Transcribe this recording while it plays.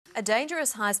A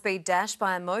dangerous high-speed dash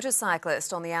by a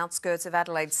motorcyclist on the outskirts of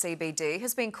Adelaide CBD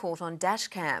has been caught on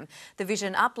dashcam. The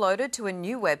vision uploaded to a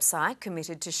new website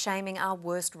committed to shaming our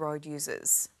worst road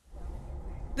users.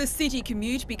 The city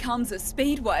commute becomes a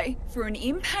speedway for an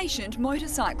impatient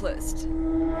motorcyclist.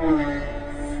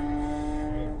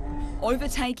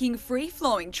 Overtaking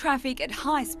free-flowing traffic at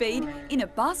high speed in a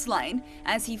bus lane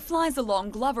as he flies along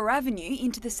Glover Avenue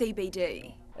into the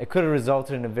CBD. It could have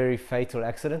resulted in a very fatal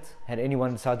accident had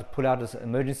anyone decided to pull out of an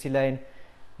emergency lane,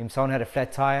 if someone had a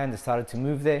flat tyre and decided to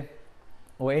move there,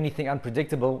 or anything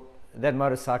unpredictable. That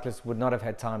motorcyclist would not have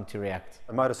had time to react.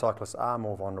 Motorcyclists are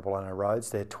more vulnerable on our roads.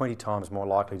 They're 20 times more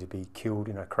likely to be killed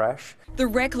in a crash. The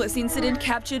reckless incident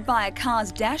captured by a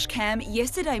car's dash cam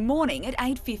yesterday morning at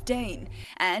 8:15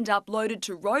 and uploaded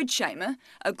to Roadshamer,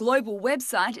 a global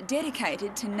website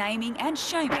dedicated to naming and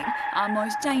shaming our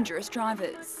most dangerous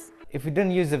drivers. If we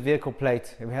didn't use the vehicle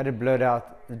plate, if we had it blurred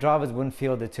out, the drivers wouldn't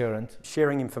feel a deterrent.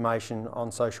 Sharing information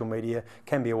on social media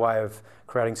can be a way of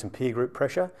creating some peer group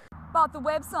pressure. But the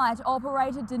website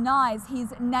operator denies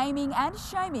his naming and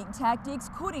shaming tactics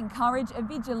could encourage a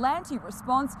vigilante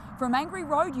response from angry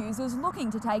road users looking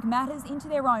to take matters into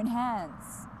their own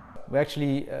hands. We're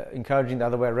actually encouraging the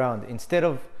other way around. Instead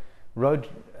of road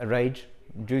rage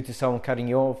due to someone cutting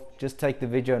you off, just take the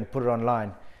video and put it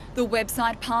online. The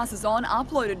website passes on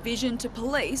uploaded vision to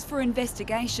police for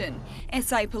investigation.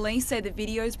 SA Police say the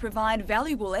videos provide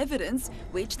valuable evidence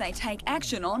which they take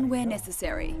action on where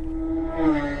necessary.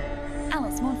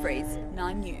 Alice Monfries,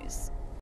 9 News.